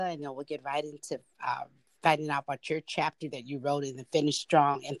and then we'll get right into finding out about your chapter that you wrote in the Finish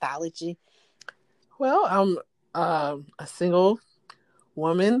Strong anthology. Well, I'm a single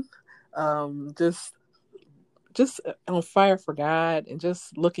woman, just on fire for God, and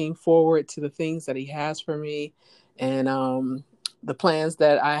just looking forward to the things that He has for me, and the plans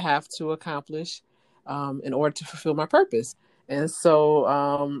that I have to accomplish in order to fulfill my purpose. And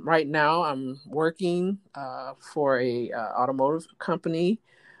so right now I'm working for a automotive company.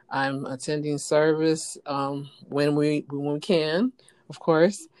 I'm attending service when we can, of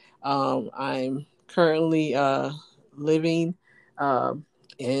course. I'm currently living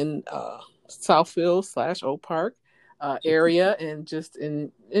in Southfield / Oak Park area, and just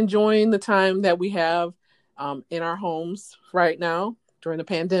enjoying the time that we have in our homes right now during the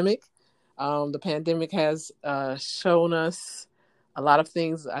pandemic. The pandemic has shown us a lot of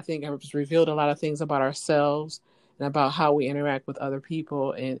things. I think it's revealed a lot of things about ourselves and about how we interact with other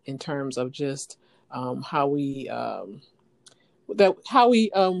people, in terms of just how we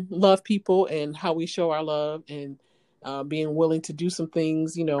love people, and how we show our love, and being willing to do some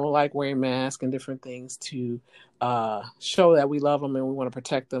things, like wearing masks and different things to show that we love them and we want to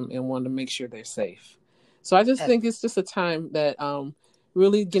protect them and want to make sure they're safe. So I just think it's just a time that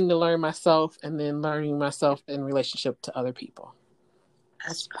really getting to learn myself, and then learning myself in relationship to other people.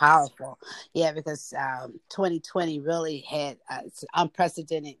 That's powerful. Yeah, because 2020 really had it's an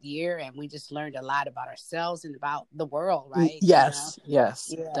unprecedented year, and we just learned a lot about ourselves and about the world, right? Yes, Yeah.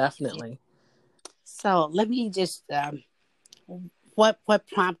 definitely. So let me just, what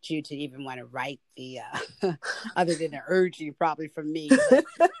prompted you to even want to write the, other than the urging probably from me, but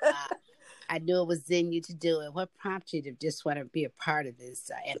I knew it was in you to do it. What prompted you to just want to be a part of this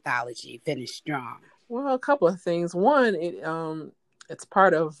anthology, Finish Strong? Well, a couple of things. One, it's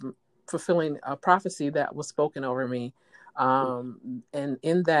part of fulfilling a prophecy that was spoken over me. And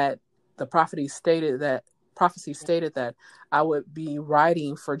in that, the prophecy stated that I would be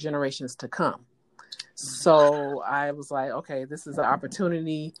writing for generations to come. So I was like, okay, this is an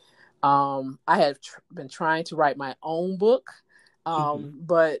opportunity. I had been trying to write my own book,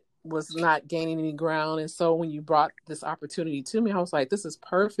 but was not gaining any ground. And so when you brought this opportunity to me, I was like, this is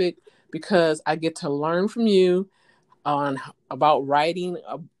perfect, because I get to learn from you about writing.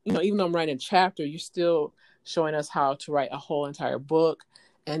 Even though I'm writing a chapter, you're still showing us how to write a whole entire book,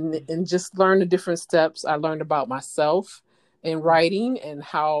 and just learn the different steps. I learned about myself in writing, and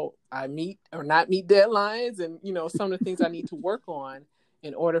how I meet or not meet deadlines, and some of the things I need to work on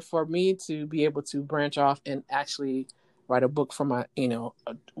in order for me to be able to branch off and actually write a book for my,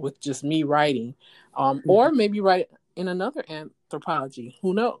 with just me writing, or maybe write in another anthology.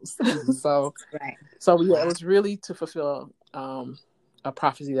 Who knows? So yeah, it was really to fulfill a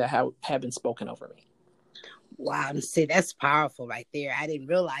prophecy that had been spoken over me. Wow, see, that's powerful right there. I didn't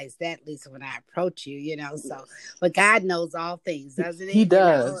realize that, Lisa, when I approached you, so, but God knows all things, doesn't He? He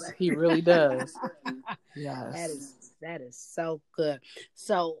does. He really does. Yes. That is so good.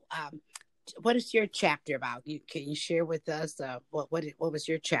 So, what is your chapter about? Can you share with us what was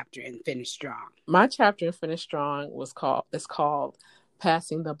your chapter in Finish Strong? My chapter in Finish Strong is called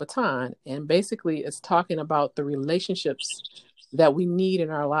Passing the Baton, and basically it's talking about the relationships that we need in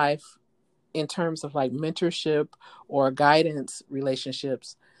our life, in terms of like mentorship or guidance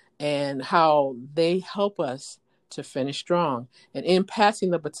relationships, and how they help us to finish strong. And in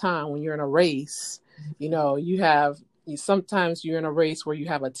passing the baton, when you're in a race, sometimes you're in a race where you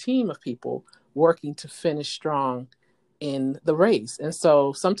have a team of people working to finish strong in the race. And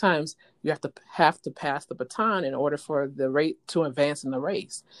so sometimes you have to pass the baton in order for the race to advance in the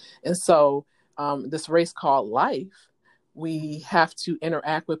race. And so this race called life, we have to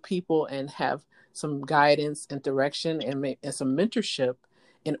interact with people and have some guidance and direction and some mentorship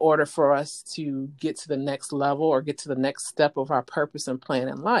in order for us to get to the next level or get to the next step of our purpose and plan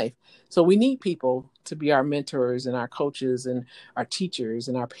in life. So we need people to be our mentors and our coaches and our teachers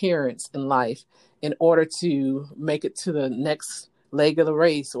and our parents in life in order to make it to the next leg of the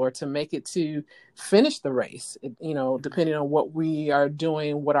race, or to make it to finish the race. Depending on what we are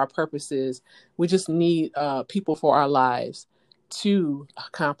doing, what our purpose is, we just need people for our lives to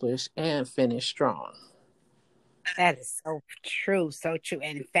accomplish and finish strong. That is so true, so true.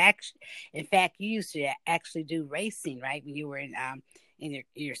 And in fact, you used to actually do racing, right? When you were in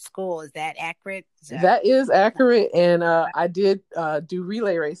your school. Is that accurate? That is accurate. And I did do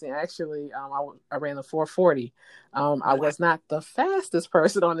relay racing. Actually, I ran the 440. I was not the fastest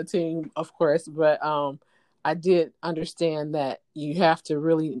person on the team, of course, but I did understand that you have to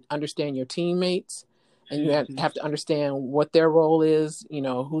really understand your teammates, and you have to understand what their role is.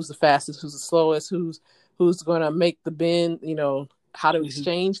 Who's the fastest, who's the slowest, who's going to make the bend, how to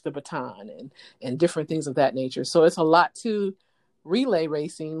exchange the baton and different things of that nature. So it's a lot to relay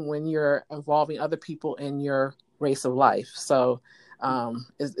racing when you're involving other people in your race of life. So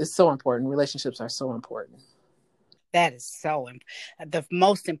it's so important. Relationships are so important. That is so the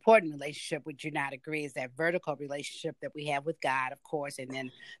most important relationship, would you not agree, is that vertical relationship that we have with God, of course, and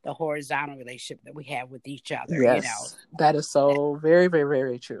then the horizontal relationship that we have with each other, Yes, that is so very, very,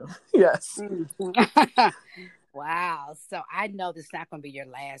 very true. Yes. Wow. So I know this is not going to be your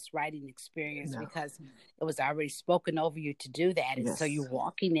last writing experience, because it was already spoken over you to do that. And so you're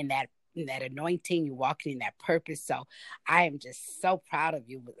walking in that anointing, you're walking in that purpose. So I am just so proud of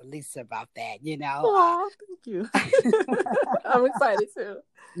you, Lisa, about that, Oh, thank you. I'm excited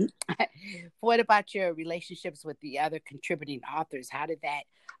too. What about your relationships with the other contributing authors? How did that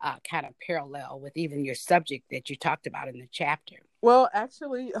kind of parallel with even your subject that you talked about in the chapter? Well,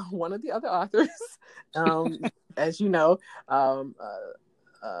 actually, one of the other authors, as you know,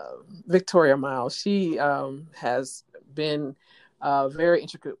 Victoria Miles, she has been a very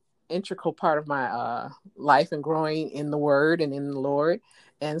integral part of my life and growing in the Word and in the Lord.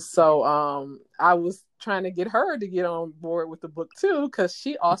 And so I was trying to get her to get on board with the book too, because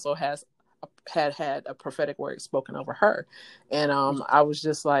she also had a prophetic word spoken over her. And I was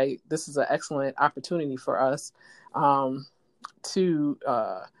just like, this is an excellent opportunity for us to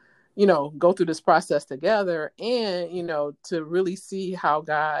go through this process together, and to really see how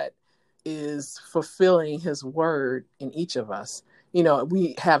God is fulfilling his word in each of us.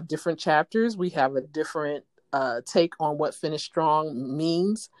 We have different chapters, we have a different take on what finish strong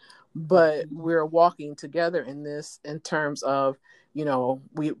means, but we're walking together in this in terms of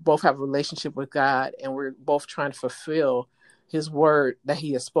we both have a relationship with God, and we're both trying to fulfill his word that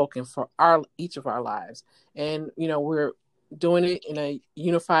he has spoken for each of our lives. And we're doing it in a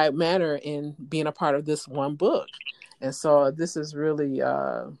unified manner in being a part of this one book. And so this has really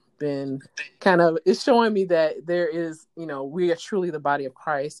been it's showing me that there is, we are truly the body of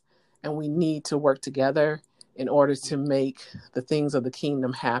Christ, and we need to work together in order to make the things of the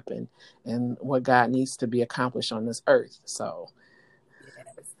kingdom happen and what God needs to be accomplished on this earth. So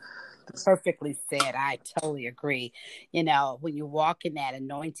perfectly said. I totally agree. When you walk in that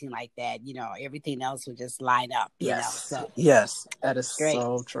anointing like that, everything else will just line up. So yes, that is great.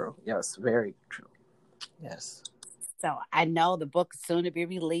 So true. Yes, very true. Yes. So I know the book is soon to be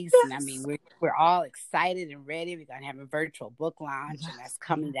released, and I mean we're all excited and ready. We're going to have a virtual book launch, and that's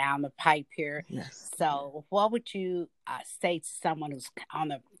coming down the pipe here. Yes. So what would you say to someone who's on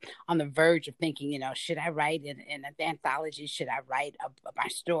the verge of thinking, should I write in an anthology? Should I write my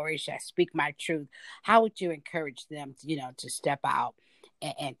story? Should I speak my truth? How would you encourage them to step out?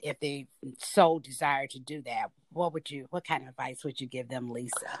 And if they so desire to do that, what kind of advice would you give them,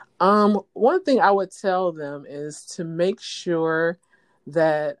 Lisa? One thing I would tell them is to make sure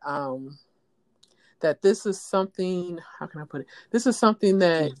that that this is something, how can I put it? This is something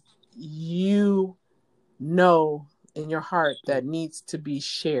that you know in your heart that needs to be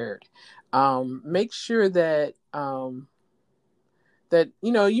shared. Make sure that that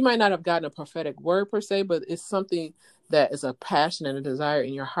you might not have gotten a prophetic word per se, but it's something that is a passion and a desire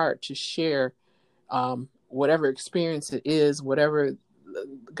in your heart to share whatever experience it is, whatever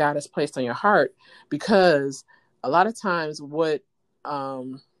God has placed on your heart. Because a lot of times when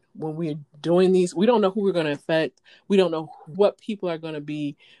we're doing these, we don't know who we're going to affect. We don't know what people are going to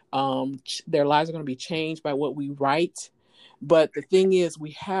be, their lives are going to be changed by what we write. But the thing is,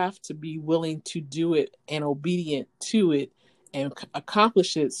 we have to be willing to do it and obedient to it and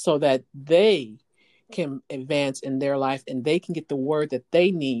accomplish it so that they can advance in their life and they can get the word that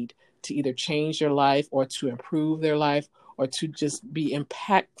they need to either change their life or to improve their life or to just be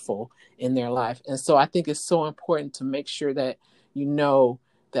impactful in their life. And so I think it's so important to make sure that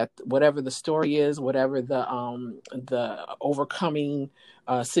that whatever the story is, whatever the overcoming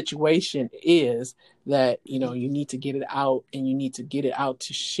situation is, that you need to get it out, and you need to get it out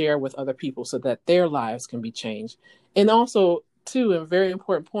to share with other people so that their lives can be changed. And also, too, a very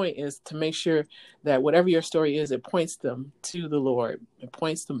important point is to make sure that whatever your story is, it points them to the Lord. It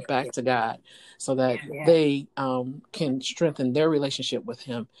points them back to God so that they can strengthen their relationship with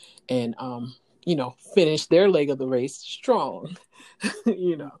him and, finish their leg of the race strong,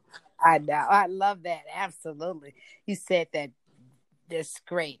 I know. I love that. Absolutely. You said that. That's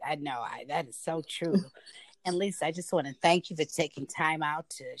great. I know. That is so true. And Lisa, I just want to thank you for taking time out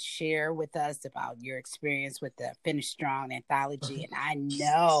to share with us about your experience with the Finish Strong anthology. And I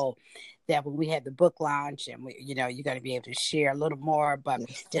know that when we have the book launch and you're going to be able to share a little more, but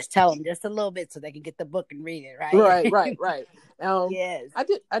just tell them just a little bit so they can get the book and read it. Right. Yes.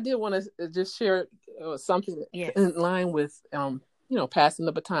 I did want to just share something in line with passing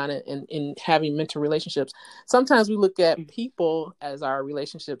the baton and having mentor relationships. Sometimes we look at people as our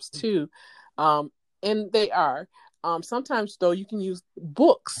relationships too. And they are. Sometimes though, you can use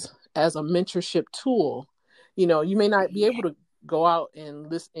books as a mentorship tool. You may not be able to go out and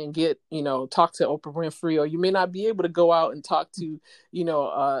listen and talk to Oprah Winfrey, or you may not be able to go out and talk to,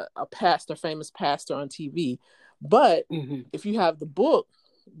 a famous pastor on TV. But if you have the book,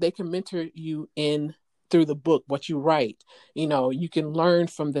 they can mentor you through the book, what you write. You can learn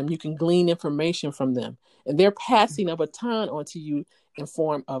from them. You can glean information from them, and they're passing a baton onto you in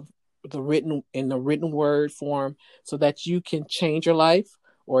form of the written word form, so that you can change your life,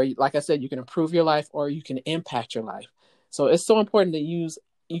 or like I said, you can improve your life, or you can impact your life. So it's so important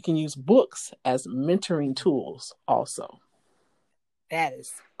you can use books as mentoring tools also. That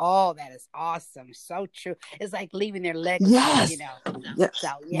is awesome. So true. It's like leaving their legacy, Yes. Yes. So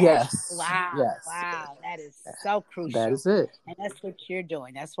Yes. Wow. Yes. Wow. That is so crucial. That is it. And that's what you're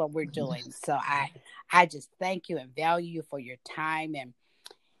doing. That's what we're doing. So I just thank you and value you for your time, and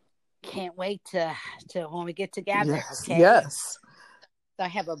can't wait to when we get together. Yes. Okay. Yes. So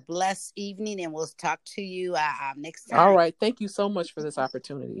have a blessed evening, and we'll talk to you next time. All right. Thank you so much for this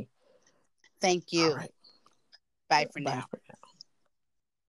opportunity. Thank you. All right. Bye for now.